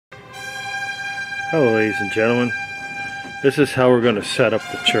Hello ladies and gentlemen, this is how we're going to set up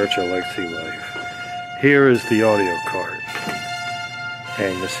the Church of Legacy Life. Here is the audio cart,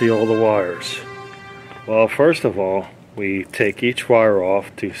 and you see all the wires. Well, first of all, we take each wire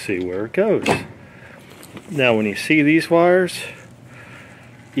off to see where it goes. Now when you see these wires,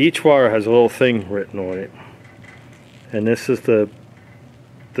 each wire has a little thing written on it, and this is the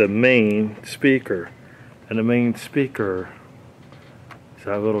main speaker, and the main speaker is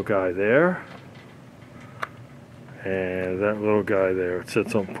that little guy there, and that little guy there. It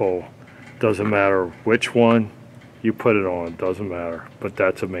sits on a pole. Doesn't matter which one you put it on, doesn't matter, but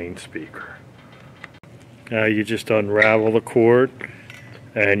that's a main speaker. Now you just unravel the cord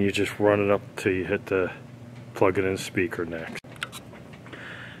and you just run it up till you hit the plug it in speaker next.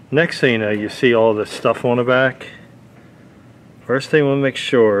 Next thing you know, you see all this stuff on the back. First thing we'll make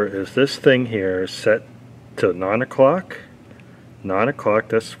sure is this thing here is set to 9 o'clock. 9 o'clock,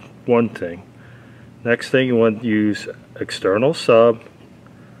 that's one thing. Next thing, you want to use external sub,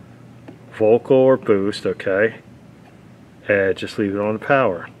 vocal or boost, okay? And just leave it on the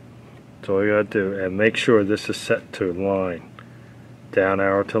power. That's all you got to do. And make sure this is set to line, down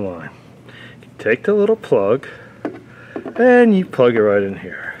arrow to line. You take the little plug and you plug it right in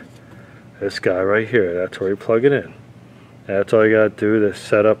here. This guy right here, that's where you plug it in. That's all you got to do to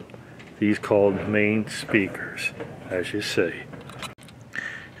set up these called main speakers, as you see.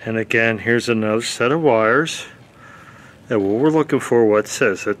 And again, here's another set of wires. And what we're looking for, what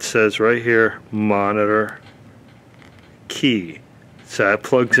it says right here, monitor key. So that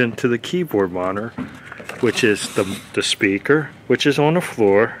plugs into the keyboard monitor, which is the speaker, which is on the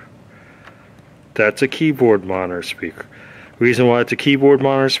floor. That's a keyboard monitor speaker. Reason why it's a keyboard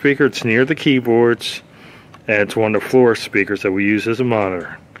monitor speaker, it's near the keyboards, and it's one of the floor speakers that we use as a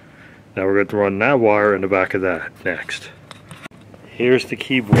monitor. Now we're going to run that wire in the back of that next. Here's the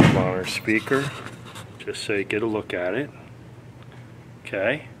keyboard monitor speaker, just so you get a look at it.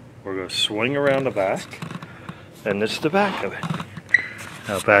 Okay, we're going to swing around the back, and this is the back of it.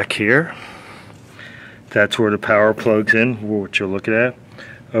 Now back here, that's where the power plugs in, what you're looking at.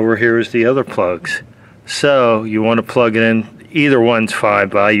 Over here is the other plugs. So you want to plug it in, either one's fine,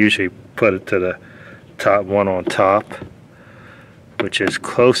 but I usually put it to the top one on top, which is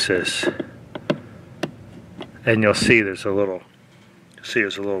closest. And you'll see there's a little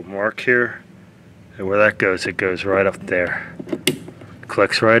mark here, and where that goes, it goes right up there.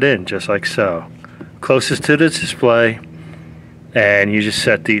 Clicks right in, just like so. Closest to the display, and you just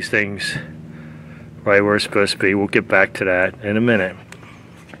set these things right where it's supposed to be. We'll get back to that in a minute.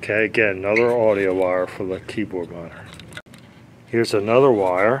 Okay, again, another audio wire for the keyboard monitor. Here's another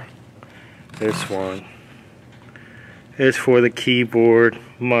wire. This one is for the keyboard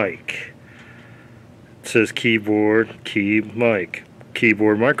mic. It says keyboard, key, mic.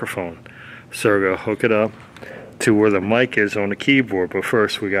 Keyboard microphone. So we're going to hook it up to where the mic is on the keyboard, but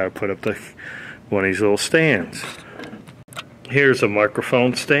first we got to put up one of these little stands. Here's a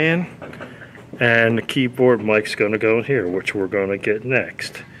microphone stand, and the keyboard mic's going to go in here, which we're going to get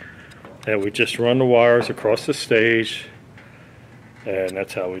next. And we just run the wires across the stage, and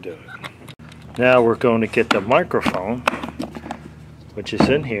that's how we do it. Now we're going to get the microphone, which is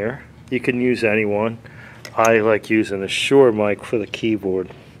in here. You can use any one. I like using the Shure mic for the keyboard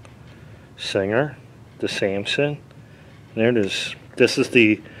singer, the Samson. There it is. This is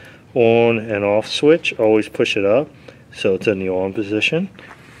the on and off switch. Always push it up so it's in the on position.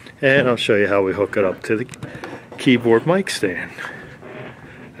 And I'll show you how we hook it up to the keyboard mic stand.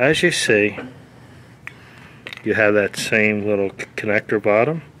 As you see, you have that same little connector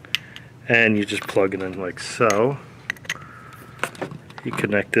bottom, and you just plug it in like so. You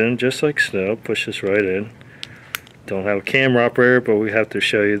connect it in just like so, push this right in. Don't have a camera operator, but we have to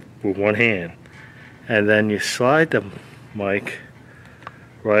show you with one hand. And then you slide the mic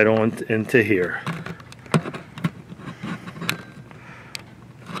right on into here.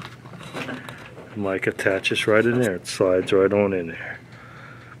 The mic attaches right in there. It slides right on in there.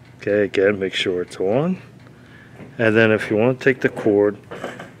 Okay, again, make sure it's on. And then if you want to take the cord,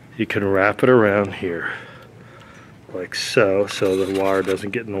 you can wrap it around here. Like so the wire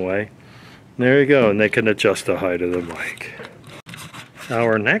doesn't get in the way. There you go, and they can adjust the height of the mic.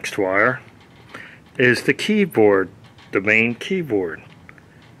 Our next wire is the keyboard, the main keyboard.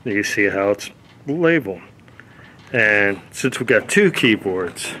 You see how it's labeled. And since we've got two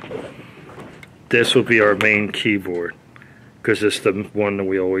keyboards, this will be our main keyboard, because it's the one that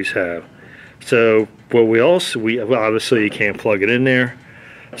we always have. So what well, obviously you can't plug it in there,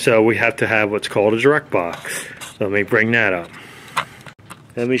 so we have to have what's called a direct box. Let me bring that up.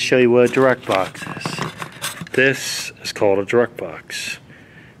 Let me show you what a direct box is. This is called a direct box.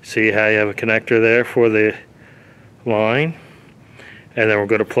 See how you have a connector there for the line? And then we're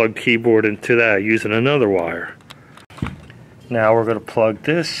going to plug the keyboard into that using another wire. Now we're going to plug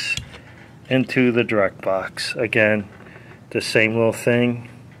this into the direct box. Again, the same little thing.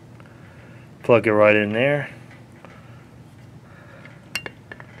 Plug it right in there.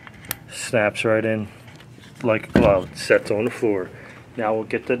 Snaps right in like a glove. Sets on the floor. Now we'll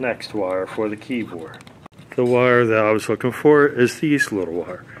get the next wire for the keyboard. The wire that I was looking for is these little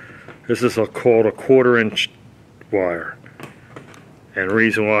wire. This is called a 1/4 inch wire. And the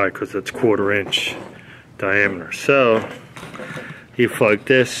reason why, because it's 1/4 inch diameter. So you plug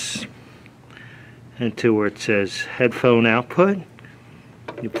this into where it says headphone output.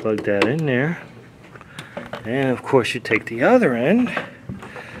 You plug that in there. And of course you take the other end.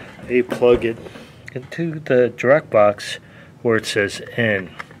 You plug it into the direct box where it says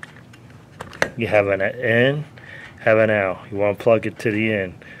in. You have an in, have an out. You want to plug it to the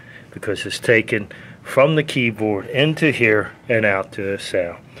in because it's taken from the keyboard into here and out to the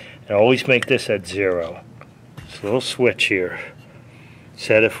sound. And always make this at 0. It's a little switch here.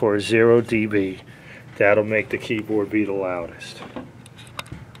 Set it for 0 dB. That'll make the keyboard be the loudest.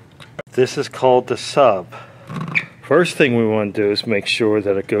 This is called the sub. First thing we want to do is make sure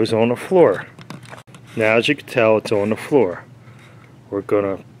that it goes on the floor. Now as you can tell, it's on the floor. We're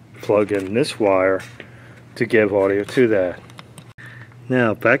going to plug in this wire to give audio to that.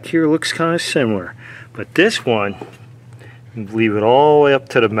 Now back here looks kind of similar, but this one, leave it all the way up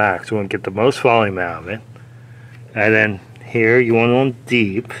to the max. We want to get the most volume out of it. And then here you want it on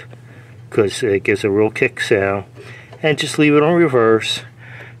deep because it gives a real kick sound. And just leave it on reverse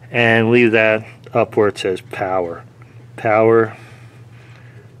and leave that up where it says power. Power,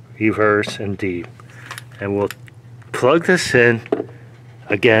 reverse, and deep. And we'll plug this in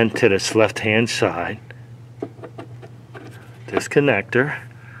again to this left hand side. This connector,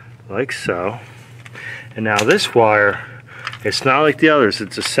 like so. And now this wire, it's not like the others,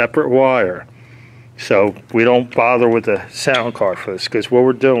 it's a separate wire. So we don't bother with the sound card for this, because what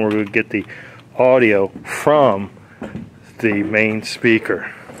we're doing, we're going to get the audio from the main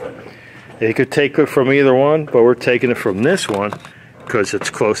speaker. You could take it from either one, but we're taking it from this one because it's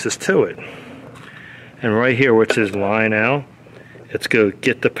closest to it. And right here, which is line out, it's going to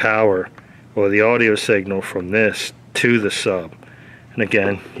get the power or the audio signal from this to the sub. And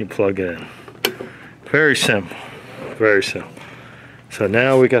again, you plug it in. Very simple. Very simple. So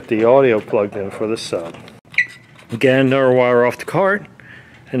now we got the audio plugged in for the sub. Again, another wire off the cart.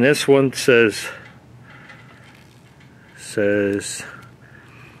 And this one says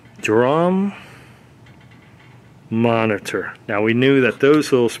drum monitor. Now we knew that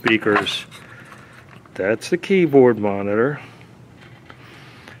those little speakers, that's the keyboard monitor.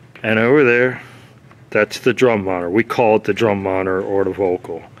 And over there, that's the drum monitor. We call it the drum monitor or the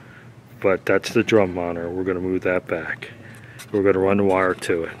vocal, but that's the drum monitor. We're going to move that back. We're going to run the wire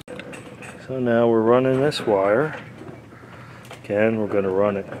to it. So now we're running this wire. Again, we're going to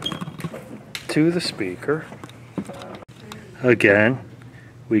run it to the speaker. Again,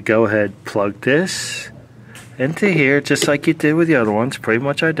 we go ahead, plug this into here, just like you did with the other ones, pretty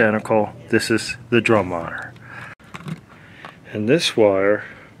much identical. This is the drum monitor. And this wire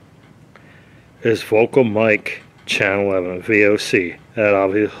is vocal mic channel 11, VOC. That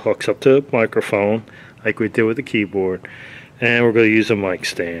obviously hooks up to the microphone like we did with the keyboard. And we're going to use a mic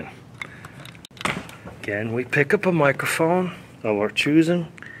stand. Again, we pick up a microphone of our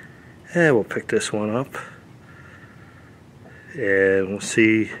choosing. And we'll pick this one up. And we'll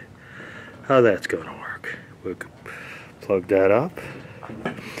see how that's going to work. We'll plug that up.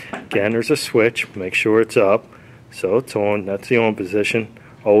 Again, there's a switch. Make sure it's up. So it's on. That's the on position.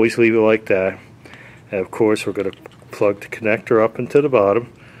 Always leave it like that. And of course, we're going to plug the connector up into the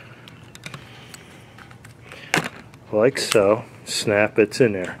bottom. Like so. Snap it's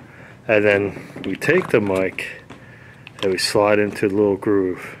in there. And then we take the mic and we slide into the little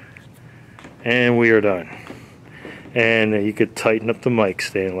groove. And we are done. And you could tighten up the mic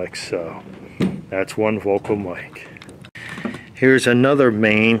stand like so. That's one vocal mic. Here's another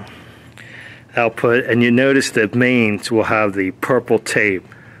main output, and you notice that mains will have the purple tape,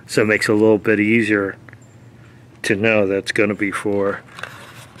 so it makes it a little bit easier to know that's going to be for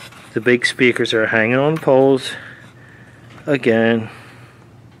the big speakers that are hanging on poles. Again,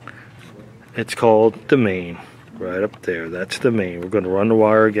 it's called the main, right up there. That's the main. We're going to run the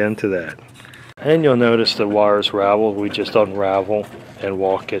wire again to that. And you'll notice the wire's raveled. We just unravel and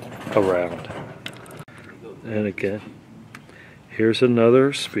walk it around. And again, here's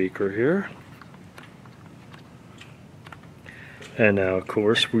another speaker here. And now, of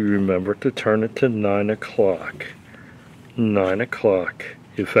course, we remember to turn it to 9 o'clock. 9 o'clock.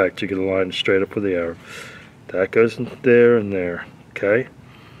 In fact, you can line it straight up with the arrow. That goes in there and there. Okay.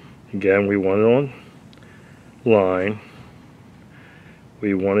 Again, we want it on line.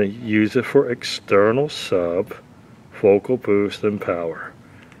 We want to use it for external sub, focal boost, and power.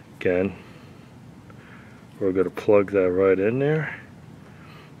 Again, we're going to plug that right in there.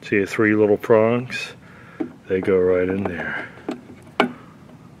 See the 3 little prongs? They go right in there.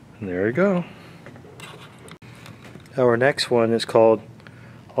 And there you go. Our next one is called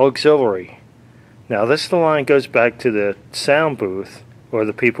auxiliary. Now this line goes back to the sound booth, or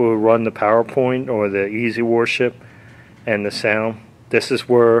the people who run the PowerPoint or the Easy Worship and the sound. This is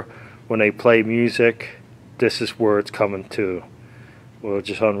where, when they play music, this is where it's coming to. We'll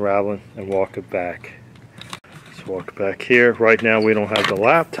just unravel it and walk it back. Let's walk it back here. Right now we don't have the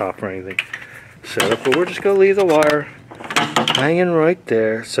laptop or anything set up, but we're just going to leave the wire hanging right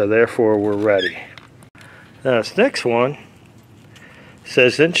there, so therefore we're ready. Now this next one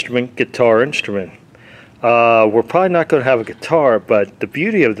says instrument, guitar, instrument. We're probably not going to have a guitar, but the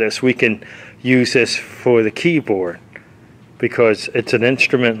beauty of this, we can use this for the keyboard because it's an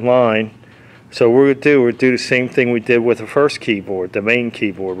instrument line. So what we'll do the same thing we did with the first keyboard, the main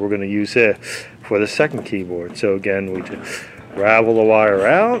keyboard. We're going to use it for the second keyboard. So again, we just ravel the wire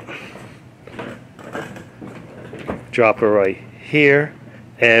out, drop it right here,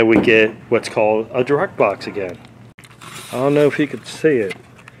 and we get what's called a direct box again. I don't know if you can see it,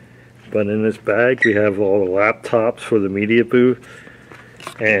 but in this bag we have all the laptops for the media booth,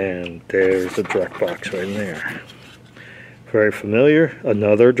 and there's a direct box right in there. Very familiar.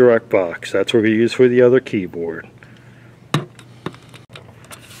 Another direct box. That's what we use for the other keyboard.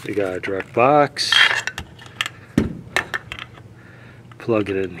 We got a direct box. Plug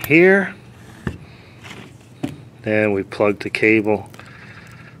it in here. Then we plug the cable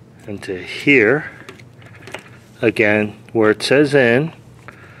into here. Again, where it says in.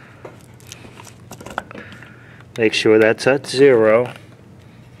 Make sure that's at 0.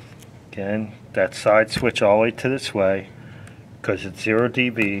 Again, that side switch all the way to this way, because it's 0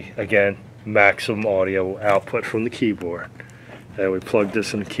 dB. Again, maximum audio output from the keyboard. And we plug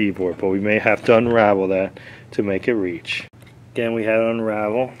this in the keyboard, but we may have to unravel that to make it reach. Again, we had to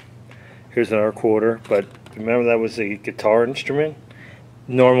unravel. Here's another quarter, but remember that was the guitar instrument.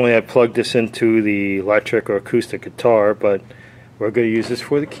 Normally I plug this into the electric or acoustic guitar, but we're going to use this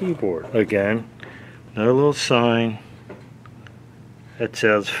for the keyboard. Again, another little sign that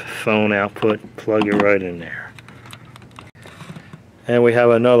says phone output. Plug it right in there. And we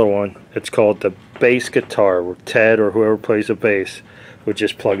have another one. It's called the bass guitar, where Ted or whoever plays the bass would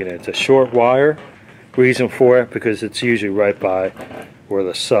just plug it in. It's a short wire. Reason for it, because it's usually right by where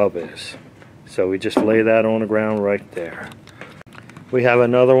the sub is. So we just lay that on the ground right there. We have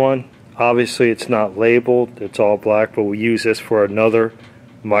another one. Obviously it's not labeled, it's all black, but we use this for another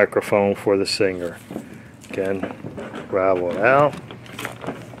microphone for the singer. Again, ravel it out.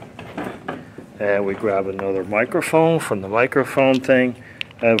 And we grab another microphone from the microphone thing.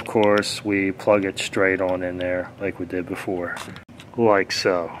 And of course we plug it straight on in there like we did before. Like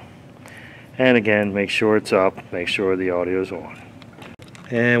so. And again, make sure it's up, make sure the audio is on.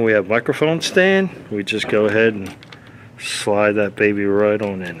 And we have microphone stand. We just go ahead and slide that baby right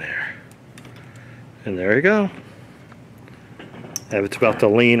on in there. And there you go. If it's about to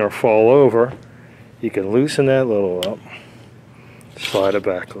lean or fall over, you can loosen that little up, slide it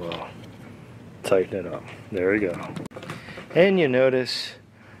back a little, tighten it up. There you go. And you notice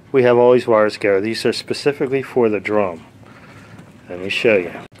we have all these wires together. These are specifically for the drum. Let me show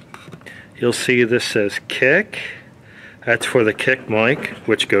you. You'll see this says kick. That's for the kick mic,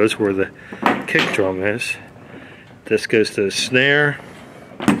 which goes where the kick drum is. This goes to the snare.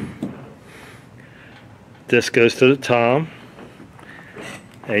 This goes to the tom.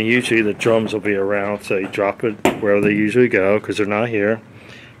 And usually the drums will be around, so you drop it where they usually go, because they're not here.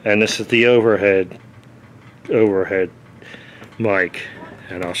 And this is the overhead mic,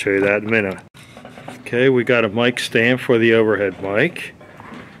 and I'll show you that in a minute. Okay, we got a mic stand for the overhead mic.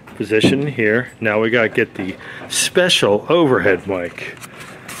 Position here. Now we got to get the special overhead mic.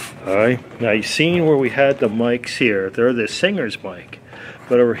 Alright, now you've seen where we had the mics here. They're the singer's mic.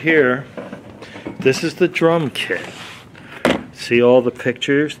 But over here, this is the drum kit. See all the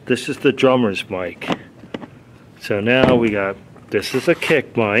pictures? This is the drummer's mic. So now we got, this is a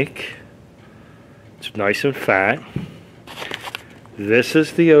kick mic. It's nice and fat. This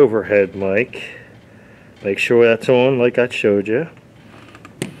is the overhead mic. Make sure that's on like I showed you.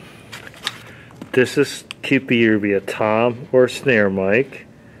 This is could either be a tom or a snare mic.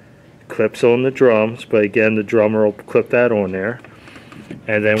 Clips on the drums, but again the drummer will clip that on there.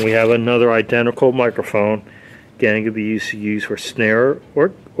 And then we have another identical microphone Again, it can be used for snare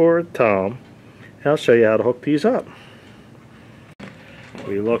or tom. And I'll show you how to hook these up.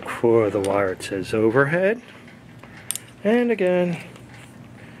 We look for the wire that says overhead, and again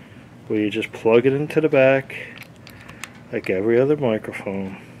we just plug it into the back like every other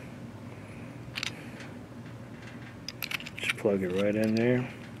microphone. Just plug it right in there.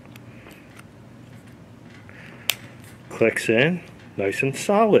 Clicks in, nice and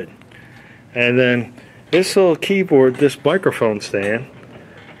solid. And then this little keyboard, this microphone stand,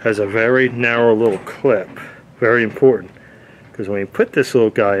 has a very narrow little clip. Very important, because when you put this little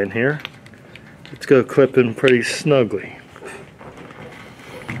guy in here, it's going to clip in pretty snugly.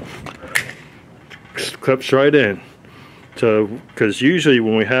 Clips right in. So, because usually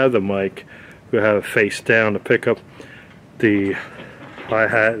when we have the mic, we have it face down to pick up the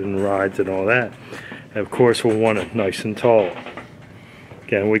hi-hat and rides and all that. And of course we'll want it nice and tall.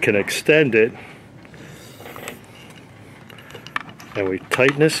 Again, we can extend it, and we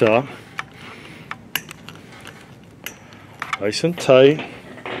tighten this up nice and tight,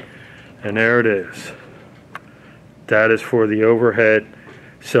 and there it is. That is for the overhead,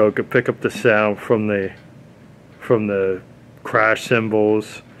 so it could pick up the sound from the crash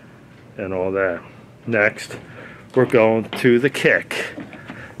cymbals and all that. Next, we're going to the kick.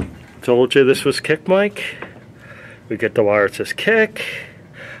 Told you this was kick mic. We get the wire that says kick.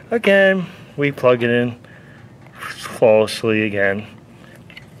 Again, we plug it in flawlessly again,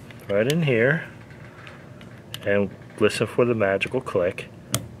 right in here, and listen for the magical click.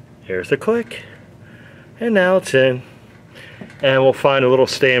 Here's the click, and now it's in. And we'll find a little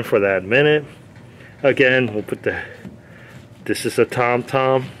stand for that in a minute. Again, we'll put this is a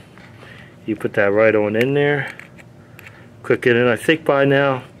tom-tom. You put that right on in there, click it in. I think by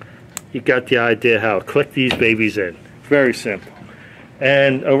now you got the idea how to click these babies in. Very simple.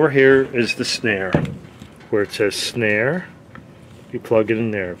 And over here is the snare, where it says snare. You plug it in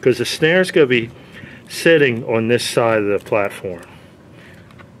there, because the snare is going to be sitting on this side of the platform.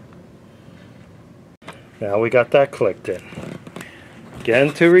 Now we got that clicked in.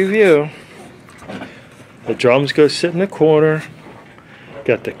 Again, to review, the drums go sit in the corner.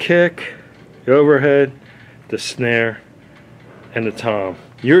 Got the kick, the overhead, the snare, and the tom.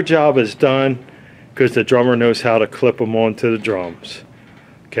 Your job is done, because the drummer knows how to clip them onto the drums.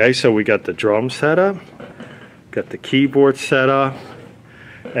 Okay, so we got the drum set up, got the keyboard set up,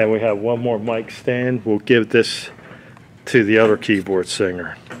 and we have one more mic stand. We'll give this to the other keyboard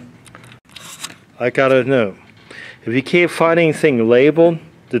singer. I gotta know, if you can't find anything labeled,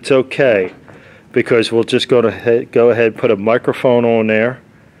 that's okay, because we'll just go ahead and put a microphone on there,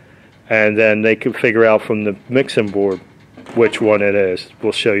 and then they can figure out from the mixing board which one it is.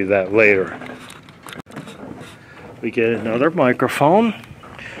 We'll show you that later. We get another microphone.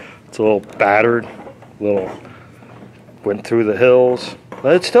 It's a little battered, went through the hills,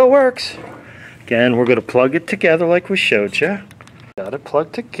 but it still works. Again, we're going to plug it together like we showed you. Got it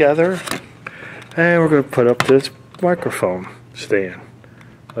plugged together, and we're going to put up this microphone stand,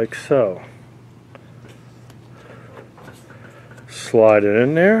 like so. Slide it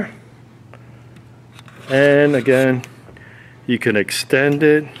in there, and again, you can extend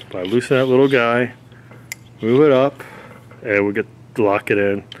it by loosening that little guy, move it up, and we lock it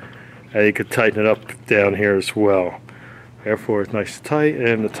in. And you can tighten it up down here as well. Therefore, it's nice and tight,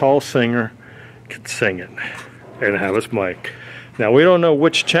 and the tall singer can sing it and have his mic. Now, we don't know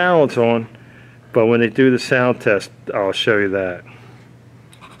which channel it's on, but when they do the sound test, I'll show you that.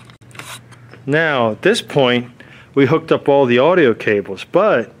 Now, at this point, we hooked up all the audio cables,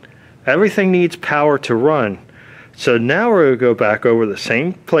 but everything needs power to run. So now we're going to go back over the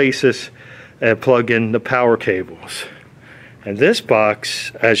same places and plug in the power cables. And this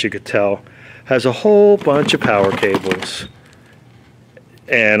box, as you could tell, has a whole bunch of power cables.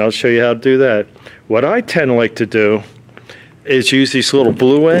 And I'll show you how to do that. What I tend to like to do is use these little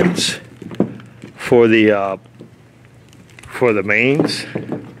blue ends for the mains.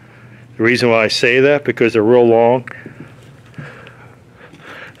 The reason why I say that, because they're real long.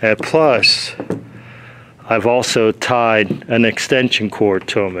 And plus, I've also tied an extension cord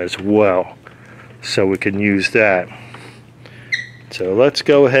to them as well, so we can use that. So let's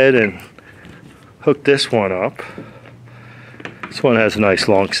go ahead and hook this one up. This one has a nice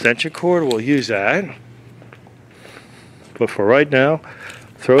long extension cord. We'll use that. But for right now,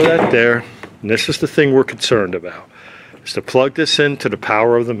 throw that there. And this is the thing we're concerned about, is to plug this into the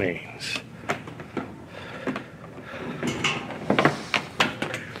power of the mains.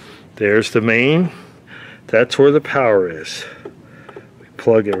 There's the main. That's where the power is. We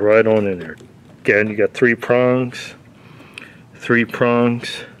plug it right on in there. Again, you got three prongs.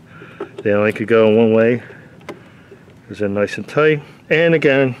 They only could go one way. Is it nice and tight? And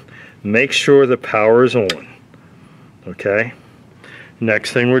again, make sure the power is on. Okay.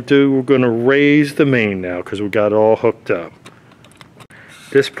 Next thing we're going to raise the main now because we got it all hooked up.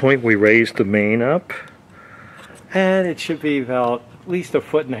 At this point we raised the main up, and it should be about at least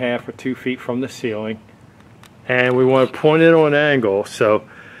 1.5 feet or 2 feet from the ceiling. And we want to point it on an angle so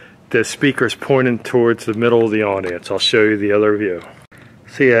the speaker's pointing towards the middle of the audience. I'll show you the other view.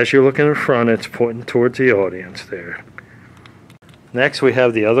 See, as you're looking in front, it's pointing towards the audience there. Next we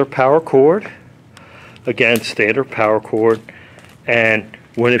have the other power cord. Again, standard power cord. And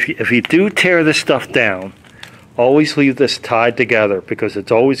if you do tear this stuff down, always leave this tied together because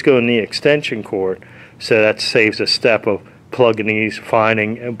it's always going to need extension cord, so that saves a step of plugging these,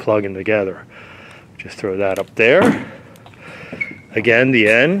 finding and plugging together. Just throw that up there. Again, the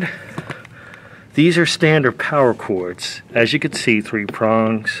end. These are standard power cords. As you can see, 3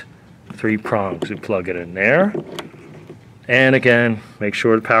 prongs. We plug it in there. And again, make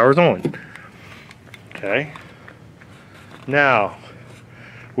sure the power's on. Okay. Now,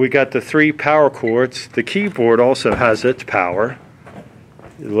 we got the 3 power cords. The keyboard also has its power.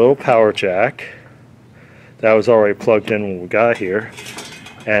 A little power jack. That was already plugged in when we got here.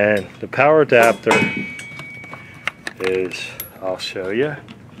 And the power adapter is, I'll show you,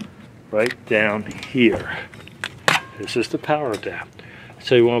 right down here. This is the power adapter.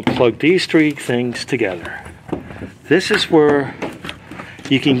 So you want to plug these 3 things together. This is where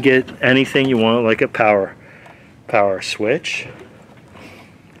you can get anything you want, like a power switch.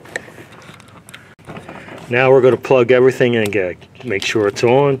 Now we're going to plug everything in again. Make sure it's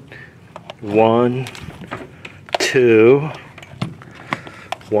on. 1, 2.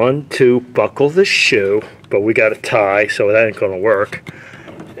 1, 2. Buckle the shoe, but we got to tie, so that ain't going to work.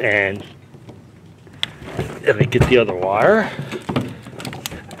 And let me get the other wire.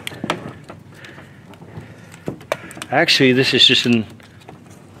 Actually, this is just an,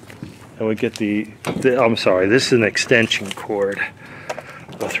 and we get I'm sorry, this is an extension cord.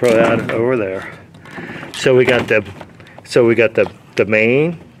 I'll throw that over there. So we got the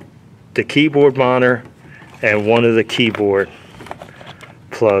main, the keyboard monitor, and one of the keyboard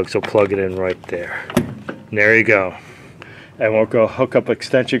plugs. We'll plug it in right there. And there you go. And we'll go hook up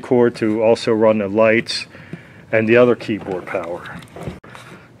extension cord to also run the lights and the other keyboard power.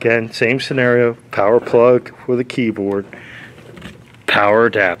 Again, same scenario, power plug for the keyboard, power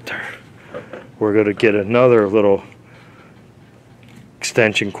adapter. We're going to get another little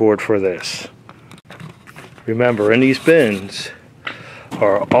extension cord for this. Remember, in these bins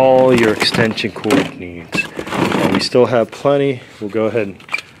are all your extension cord needs. And we still have plenty. We'll go ahead and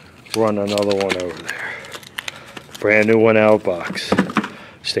run another one over there. Brand new one out of box.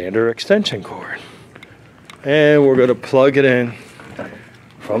 Standard extension cord. And we're going to plug it in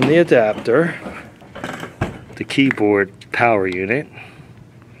from the adapter, the keyboard power unit,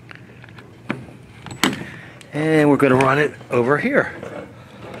 and we're going to run it over here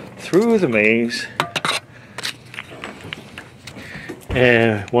through the maze.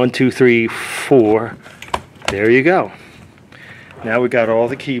 And 1, 2, 3, 4. There you go. Now we got all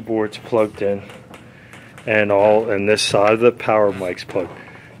the keyboards plugged in, and this side of the power mic's plugged.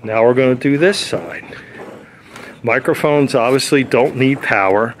 Now we're going to do this side. Microphones obviously don't need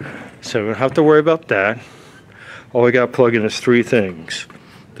power, so we don't have to worry about that. All we got to plug in is 3 things.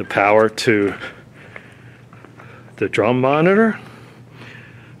 The power to the drum monitor,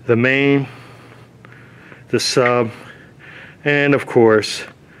 the main, the sub, and of course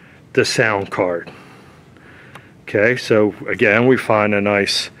the sound card. Okay, so again we find a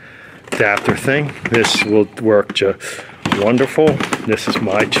nice adapter thing. This will work just wonderful. This is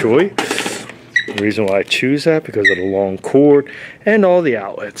my choice. The reason why I choose that, because of the long cord and all the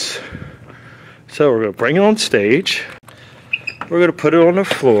outlets. So we're going to bring it on stage. We're going to put it on the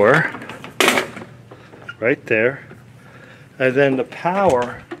floor right there, and then the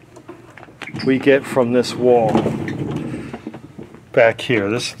power we get from this wall back here.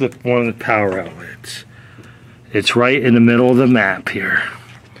 This is one of the power outlets. It's right in the middle of the map here.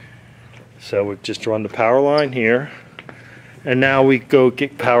 So we just run the power line here, and now we go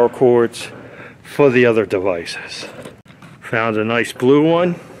get power cords for the other devices. Found a nice blue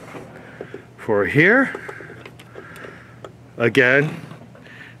one for here. Again,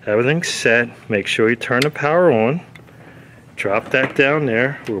 everything's set. Make sure you turn the power on. Drop that down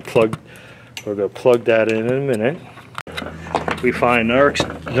there. We're going to plug that in a minute. We find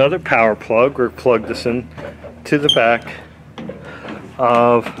another power plug. We'll plug this in to the back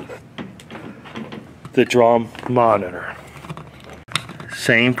of the drum monitor.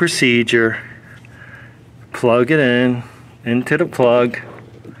 Same procedure. Plug it in into the plug.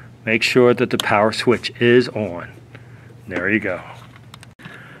 Make sure that the power switch is on. There you go.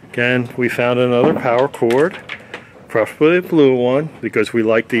 Again, we found another power cord, preferably a blue one, because we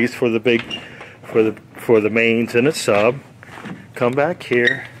like these for the big, for the mains and a sub. Come back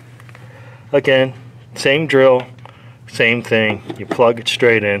here. Again, same drill, same thing. You plug it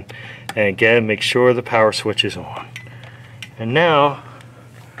straight in, and again, make sure the power switch is on. And now,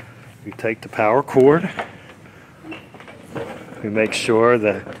 we take the power cord. We make sure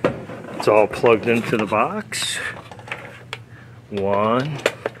that it's all plugged into the box. One,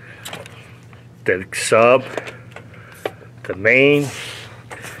 the sub, the main,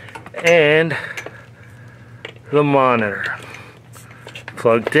 and the monitor.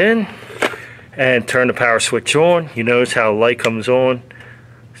 Plugged in, and turn the power switch on. You notice how the light comes on.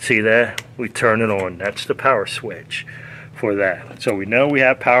 See that? We turn it on. That's the power switch for that. So we know we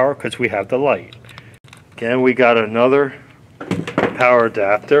have power because we have the light. Again, we got another power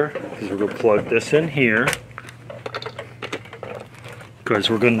adapter because we're going to plug this in here because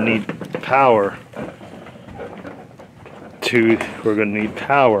we're going to need power to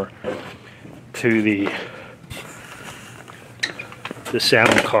the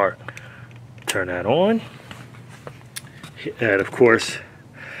sound card. Turn that on, and of course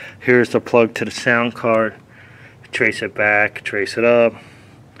here's the plug to the sound card. Trace it back, trace it up,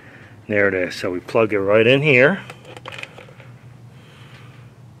 there it is. So we plug it right in here,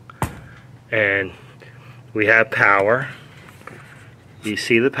 and we have power. You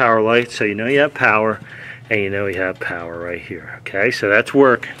see the power light, so you know you have power, and you know you have power right here. Okay, so that's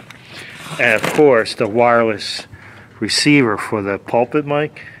working. And of course the wireless receiver for the pulpit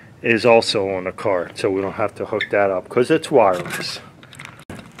mic is also on the card, so we don't have to hook that up because it's wireless.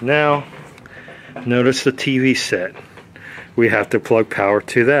 Now notice the TV set. We have to plug power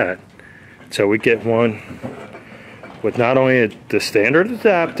to that, so we get one with not only the standard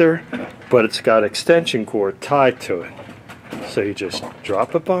adapter, but it's got extension cord tied to it. So you just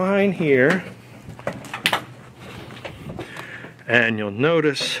drop it behind here, and you'll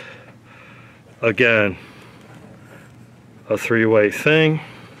notice again a three-way thing.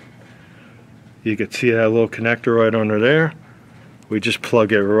 You can see that little connector right under there. We just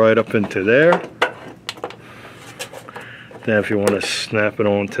plug it right up into there. Then if you want to snap it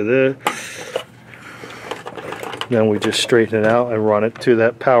onto this, then we just straighten it out and run it to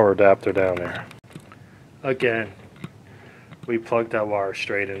that power adapter down there. Again, we plug that wire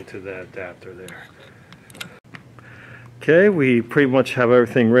straight into the adapter there. Okay, we pretty much have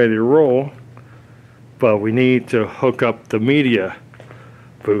everything ready to roll, but we need to hook up the media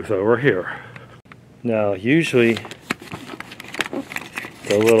booth over here. Now usually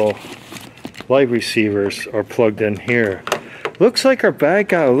the little light receivers are plugged in here. Looks like our bag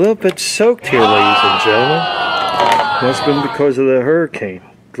got a little bit soaked here, ladies and gentlemen. Must have been because of the hurricane.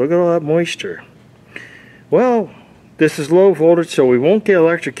 Look at all that moisture. Well, this is low voltage, so we won't get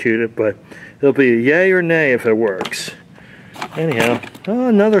electrocuted, but it'll be a yay or nay if it works. Anyhow, oh,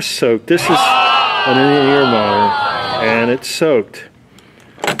 another soak. This is an in-ear monitor, and it's soaked.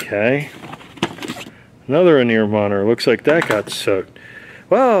 Okay. Another in-ear monitor. Looks like that got soaked.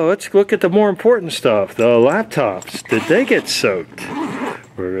 Well, let's look at the more important stuff. The laptops. Did they get soaked?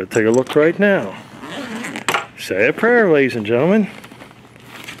 We're going to take a look right now. Say a prayer, ladies and gentlemen.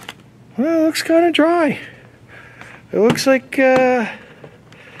 Well, it looks kind of dry. It looks like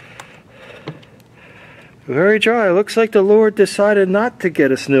very dry. It looks like the Lord decided not to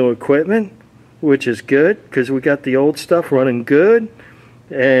get us new equipment, which is good because we got the old stuff running good.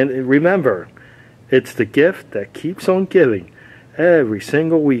 And remember, it's the gift that keeps on giving every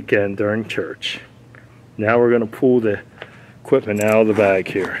single weekend during church. Now we're going to pull the equipment out of the bag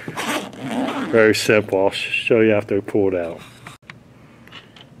here. Very simple. I'll show you after we pull it out.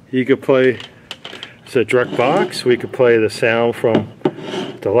 You could play, it's a direct box. We could play the sound from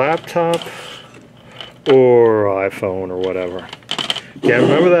the laptop or iPhone or whatever. Yeah,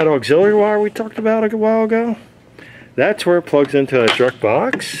 remember that auxiliary wire we talked about a while ago? That's where it plugs into a direct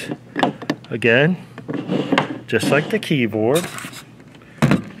box. Again, just like the keyboard.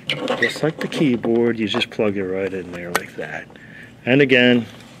 Just like the keyboard, you just plug it right in there like that. And again,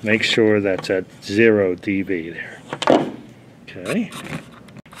 make sure that's at 0 dB there. Okay.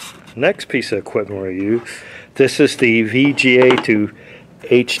 Next piece of equipment we use, this is the VGA to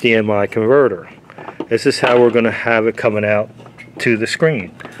HDMI converter. This is how we're going to have it coming out to the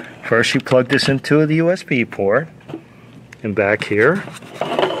screen. First you plug this into the USB port, and back here,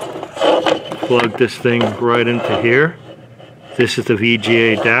 plug this thing right into here. This is the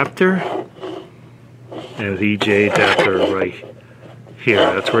VGA adapter, and VGA adapter right here.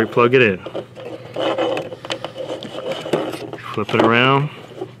 That's where you plug it in. Flip it around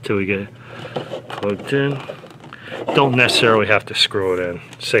till we get it plugged in. Don't necessarily have to screw it in.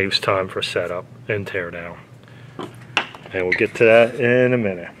 Saves time for setup and tear down. And we'll get to that in a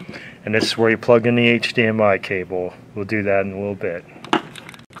minute. And this is where you plug in the HDMI cable. We'll do that in a little bit.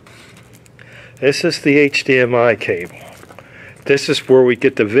 This is the HDMI cable. This is where we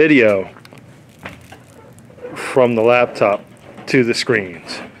get the video from the laptop to the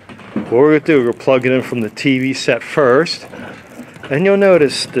screens. What we're going to do, we're plug it in from the TV set first. And you'll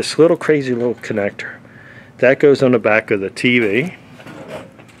notice this little crazy little connector. That goes on the back of the TV.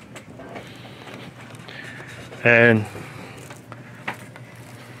 And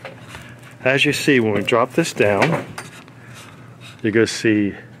as you see, when we drop this down, you're going to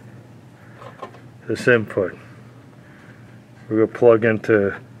see this input. We're going to plug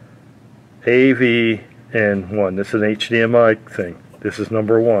into AVN1. This is an HDMI thing. This is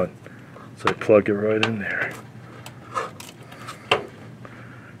number 1. So I plug it right in there.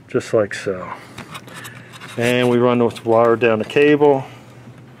 Just like so. And we run the wire down the cable.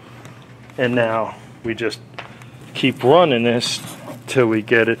 And now we just keep running this till we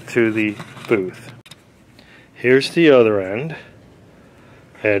get it to the booth. Here's the other end.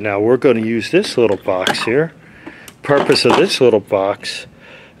 And now we're going to use this little box here. Purpose of this little box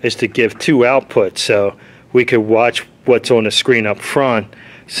is to give 2 outputs, so we could watch what's on the screen up front.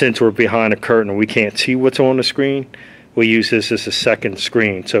 Since we're behind a curtain and we can't see what's on the screen, we use this as a second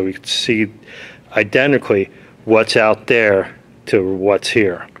screen so we can see identically what's out there to what's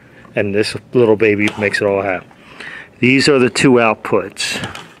here. And this little baby makes it all happen. These are the 2 outputs.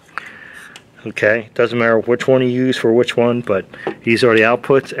 Okay, doesn't matter which one you use for which one, but these are the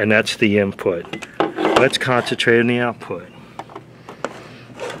outputs and that's the input. Let's concentrate on the output.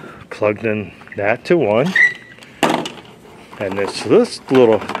 Plugged in that to 1. And this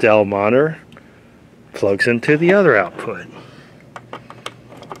little Dell monitor plugs into the other output.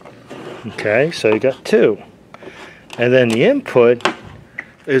 Okay, so you got 2. And then the input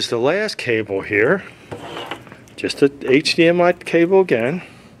is the last cable here. Just a HDMI cable again.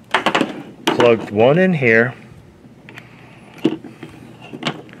 Plugged 1 in here.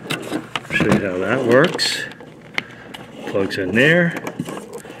 Show you how that works. Plugs in there.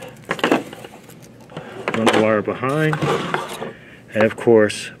 Run the wire behind. And of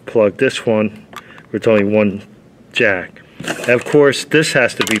course, plug this one. It's only 1 jack. And of course, this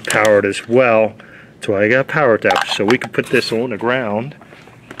has to be powered as well. That's why I got a power adapter. So we can put this on the ground.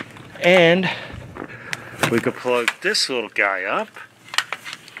 And we could plug this little guy up.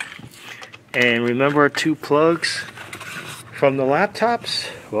 And remember our 2 plugs from the laptops?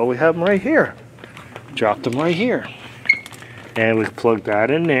 Well, we have them right here. Dropped them right here. And we plug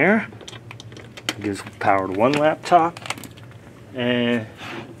that in there. It gives power to 1 laptop. And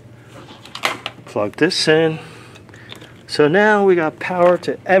plug this in. So now we got power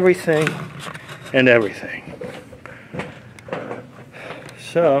to everything and everything.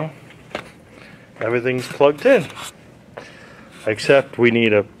 So everything's plugged in. Except we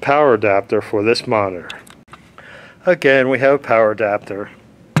need a power adapter for this monitor. Again, we have a power adapter.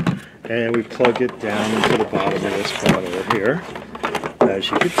 And we plug it down into the bottom of this monitor here. As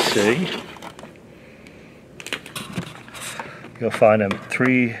you can see. You'll find them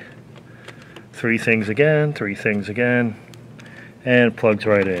 3 things again, 3 things again, and it plugs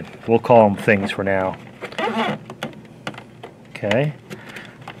right in. We'll call them things for now. Okay,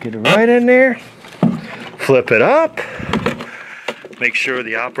 get it right in there, flip it up, make sure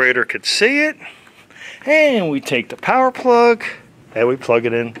the operator could see it, and we take the power plug and we plug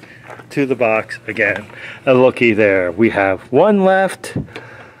it in to the box again. And looky there, we have 1 left,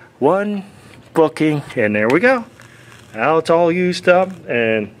 1 booking, and there we go. Now it's all used up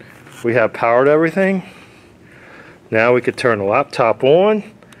and we have powered everything. Now we could turn the laptop on,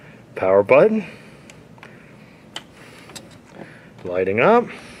 power button, lighting up,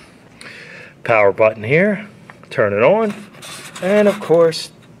 power button here, turn it on, and of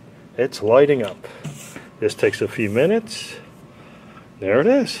course it's lighting up. This takes a few minutes. There it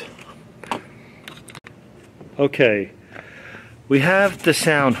is. Okay, we have the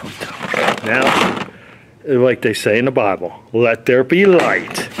sound hooked up. Now, like they say in the Bible, let there be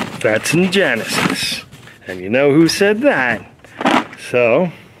light. That's in Genesis. And you know who said that.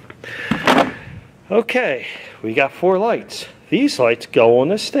 So, okay, we got 4 lights. These lights go on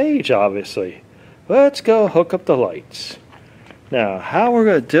the stage, obviously. Let's go hook up the lights. Now, how we're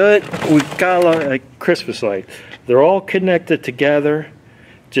going to do it, we've got a Christmas light. They're all connected together.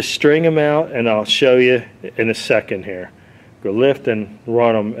 Just string them out, and I'll show you in a second here. Go lift and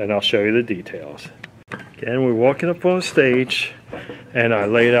run them, and I'll show you the details. Again, we're walking up on the stage, and I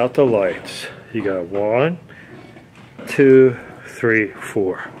laid out the lights. You got 1, 2, 3,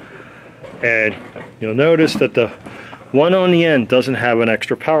 4. And you'll notice that the one on the end doesn't have an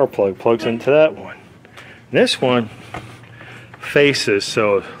extra power plug. Plugs into that one. This one faces,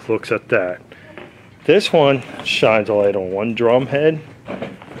 so it looks at that. This one shines a light on one drum head.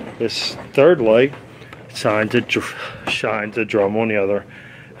 This third light shines a drum on the other.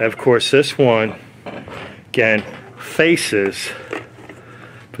 And of course this one, again, faces,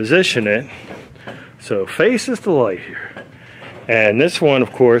 position it, so faces the light here. And this one,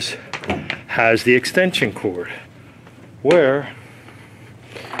 of course, has the extension cord where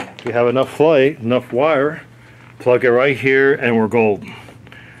we have enough light, enough wire, plug it right here and we're golden.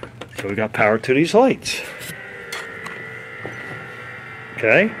 So we got power to these lights.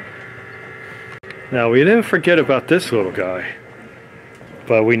 Okay? Now we didn't forget about this little guy,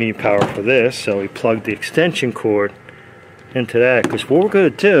 but we need power for this, so we plugged the extension cord into that, because what we're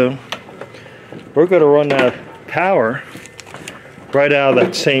going to do, we're going to run that power right out of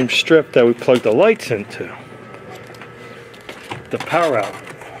that same strip that we plugged the lights into. The power out.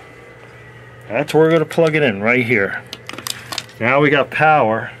 That's where we're going to plug it in, right here. Now we got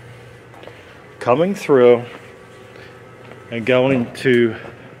power coming through and going to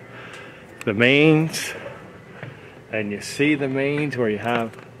the mains. And you see the mains where you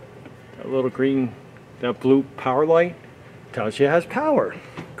have that little green, that blue power light. Tells you it has power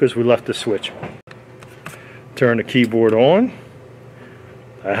because we left the switch on. Turn the keyboard on.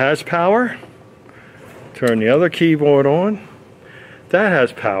 That has power. Turn the other keyboard on. That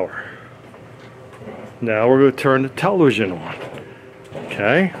has power. Now we're going to turn the television on.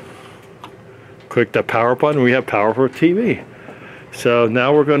 Okay. Click the power button. We have power for TV. So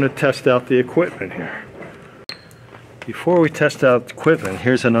now we're going to test out the equipment here. Before we test out the equipment,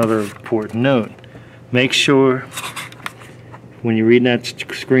 here's another important note. Make sure when you read that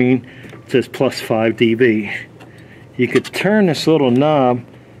screen, it says plus 5 dB. You could turn this little knob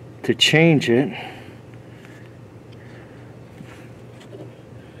to change it.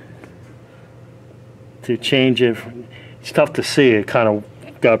 It's tough to see, it kind of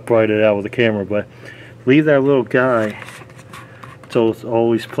got brighted out with the camera, but leave that little guy so it's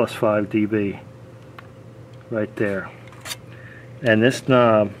always plus 5 dB right there. And this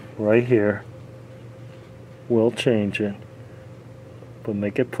knob right here will change it, but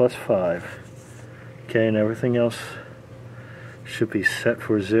make it plus 5. Okay, and everything else should be set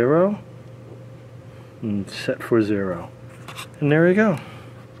for 0 and set for 0. And there you go.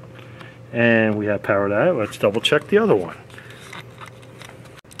 And we have power to that. Let's double check the other one.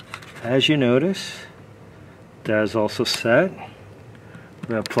 As you notice, that is also set.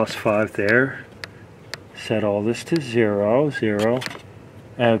 We have plus 5 there. Set all this to 0, 0.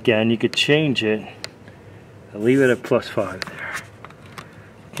 And again, you could change it. I'll leave it at plus 5 there.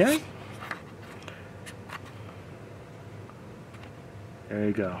 Okay? There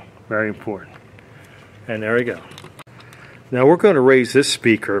you go. Very important. And there we go. Now we're going to raise this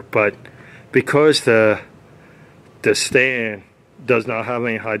speaker, but because the stand does not have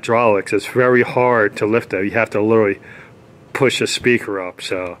any hydraulics, it's very hard to lift it. You have to literally push the speaker up,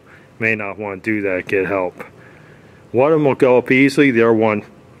 so may not want to do that. Get help. One of them will go up easily, the other one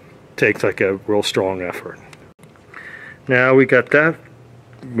takes like a real strong effort. Now we got that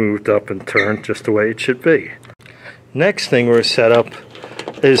moved up and turned just the way it should be. Next thing we're set up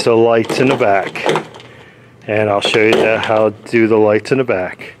is the lights in the back, and I'll show you how to do the lights in the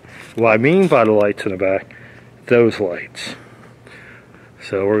back. What I mean by the lights in the back, those lights.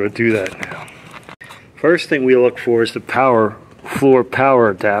 So we're going to do that now. First thing we look for is the floor power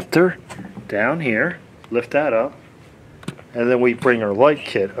adapter down here. Lift that up, and then we bring our light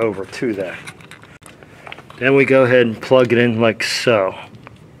kit over to that. Then we go ahead and plug it in like so.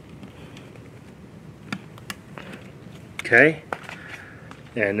 Okay,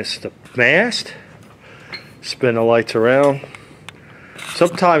 and this is the mast. Spin the lights around.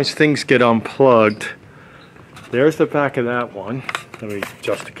 Sometimes things get unplugged. There's the back of that one. Let me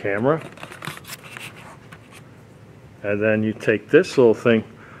adjust the camera. And then you take this little thing.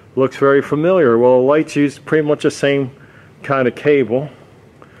 Looks very familiar. Well, the lights use pretty much the same kind of cable.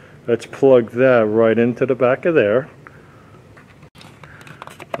 Let's plug that right into the back of there.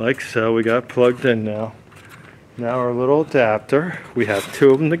 Like so. We got plugged in now. Now our little adapter. We have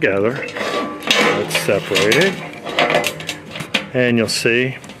two of them together. Let's separate it. And you'll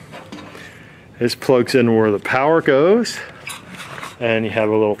see this plugs in where the power goes. And you have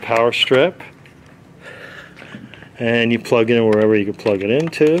a little power strip. And you plug it in wherever you can plug it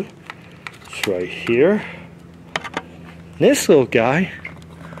into. It's right here. This little guy,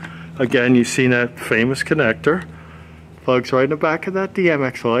 again, you've seen that famous connector, plugs right in the back of that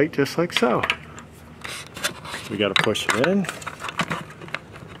DMX light, just like so. We got to push it in.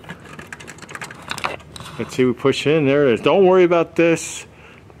 Let's see, we push in, there it is. Don't worry about this.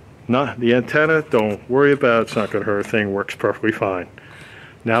 Not the antenna, don't worry about it. It's not going to hurt a thing, works perfectly fine.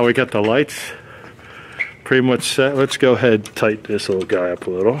 Now we got the lights pretty much set. Let's go ahead and tighten this little guy up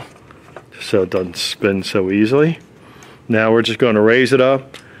a little so it doesn't spin so easily. Now we're just going to raise it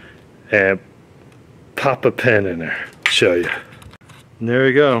up and pop a pin in there. Show you. And there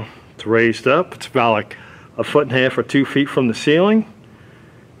you go. It's raised up. It's about like 1.5 or 2 feet from the ceiling.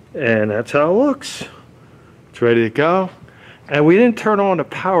 And that's how it looks. It's ready to go. And we didn't turn on the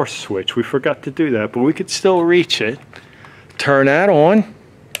power switch. We forgot to do that, but we could still reach it. Turn that on,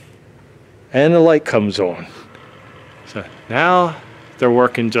 and the light comes on. So now they're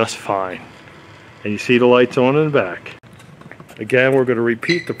working just fine. And you see the lights on in the back. Again, we're going to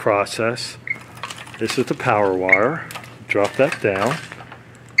repeat the process. This is the power wire. Drop that down.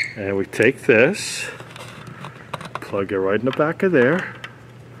 And we take this, plug it right in the back of there,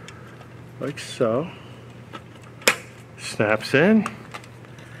 like so. Snaps in.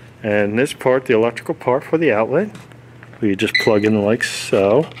 And this part, the electrical part for the outlet, we just plug in like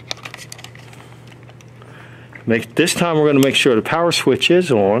so. This time we're going to make sure the power switch is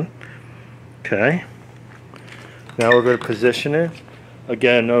on. Okay. Now we're going to position it.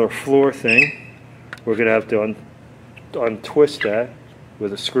 Again, another floor thing. We're going to have to untwist that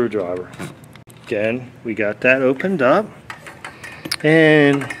with a screwdriver. Again, we got that opened up.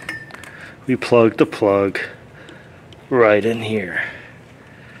 And we plug the plug right in here.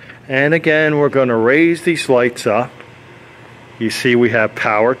 And again, we're going to raise these lights up. You see we have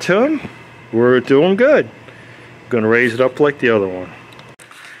power to them. We're doing good. Going to raise it up like the other one.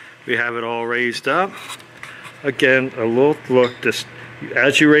 We have it all raised up. Again, a little look. Just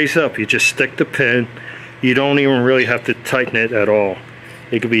as you raise up, you just stick the pin. You don't even really have to tighten it at all.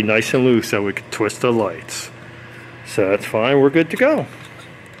 It could be nice and loose so we can twist the lights. So that's fine. We're good to go.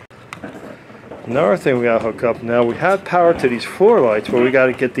 Another thing we got to hook up now. We have power to these floor lights, but we got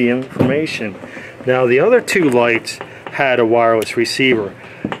to get the information. Now the other two lights had a wireless receiver.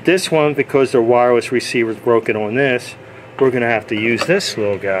 This one, because the wireless receiver is broken on this, we're going to have to use this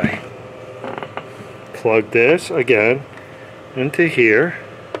little guy. Plug this again into here.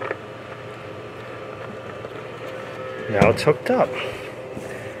 Now it's hooked up.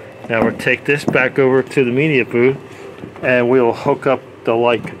 Now we'll take this back over to the media booth and we'll hook up the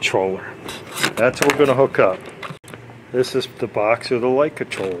light controller. That's what we're going to hook up. This is the box of the light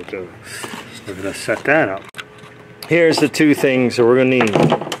controller. We're going to set that up. Here's the two things that we're going to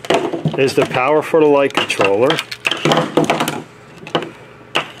need. Is the power for the light controller.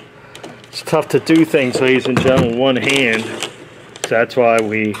 It's tough to do things, ladies and gentlemen, one hand. So that's why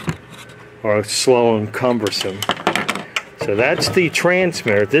we are slow and cumbersome. So that's the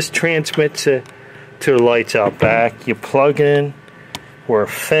transmitter. This transmits it to the lights out back. You plug in where it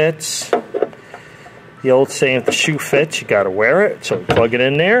fits. The old saying, if the shoe fits, you got to wear it. So we plug it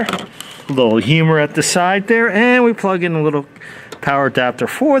in there. A little humor at the side there, and we plug in a little power adapter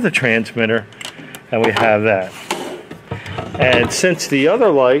for the transmitter, and we have that. And since the other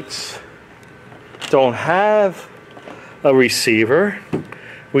lights don't have a receiver,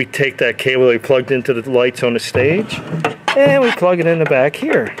 we take that cable that we plugged into the lights on the stage and we plug it in the back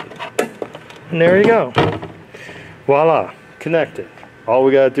here, and there you go. Voila, connected. All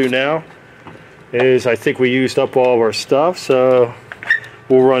we got to do now is, I think we used up all of our stuff, so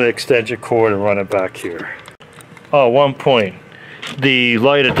we'll run an extension cord and run it back here. Oh, one point. The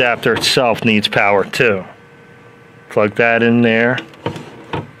light adapter itself needs power too. Plug that in there,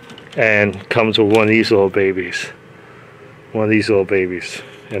 and comes with one of these little babies. One of these little babies.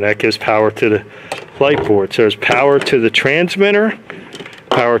 And that gives power to the light board. So there's power to the transmitter,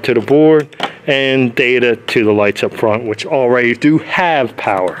 power to the board, and data to the lights up front, which already do have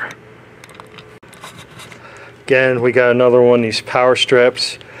power. Again, we got another one of these power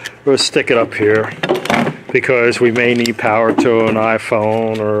strips. We'll stick it up here because we may need power to an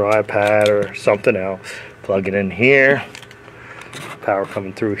iPhone or iPad or something else. Plug it in here. Power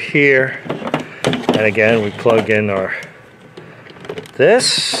coming through here. And again, we plug in our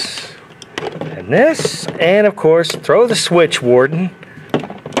this and of course throw the switch, Warden,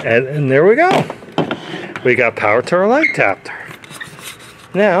 and there we go. We got power to our light adapter.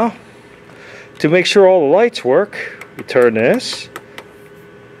 Now, to make sure all the lights work, we turn this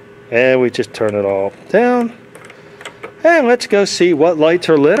and we just turn it all down, and let's go see what lights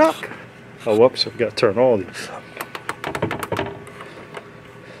are lit up. Oh, whoops, we've got to turn all these up.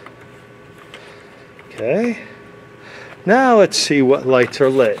 Okay, now let's see what lights are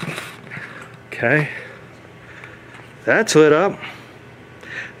lit. Okay, that's lit up,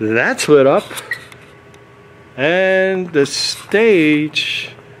 that's lit up, and the stage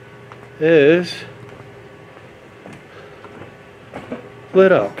is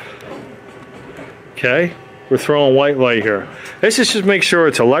lit up. Okay, we're throwing white light here. This is just make sure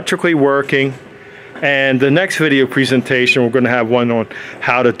it's electrically working. And the next video presentation, we're going to have one on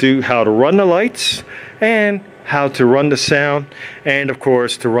how to run the lights and how to run the sound, and of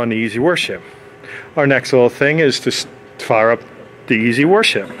course to run the Easy Worship. Our next little thing is to fire up the Easy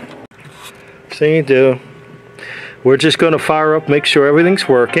Worship. So you do. We're just going to fire up, make sure everything's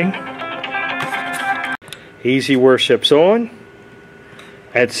working. Easy Worship's on.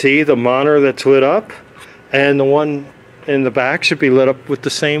 And see the monitor that's lit up, and the one in the back should be lit up with the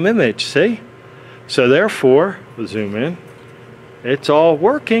same image. See? So therefore, we'll zoom in. It's all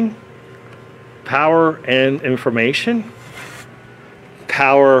working. Power and information.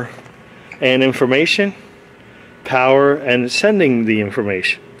 Power and information. Power and sending the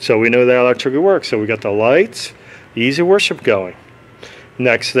information. So we know that electrically works. So we got the lights, Easy Worship going.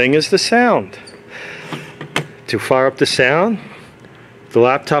 Next thing is the sound. To fire up the sound, the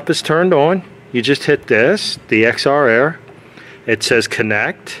laptop is turned on. You just hit this, the XR. It says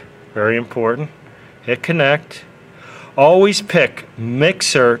connect. Very important. Hit connect. Always pick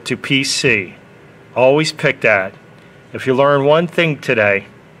mixer to PC. Always pick that. If you learn one thing today,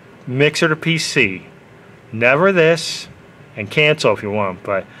 mixer to PC. Never this, and cancel if you want,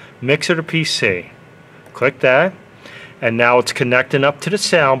 but mixer to PC. Click that, and now it's connecting up to the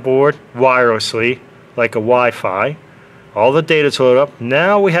soundboard wirelessly, like a Wi-Fi. All the data's loaded up.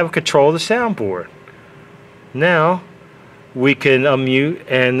 Now we have control of the soundboard. Now we can unmute,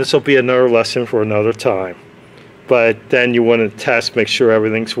 and this will be another lesson for another time. But then you want to test, make sure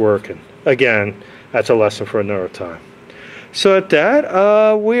everything's working. Again, that's a lesson for another time. So at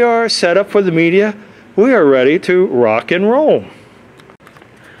that, we are set up for the media. We are ready to rock and roll.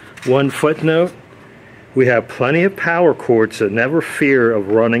 One footnote, we have plenty of power cords that never fear of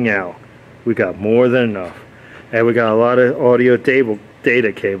running out. We got more than enough. And we got a lot of audio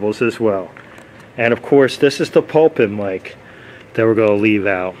data cables as well. And of course, this is the pulpit mic that we're going to leave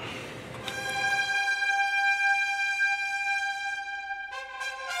out.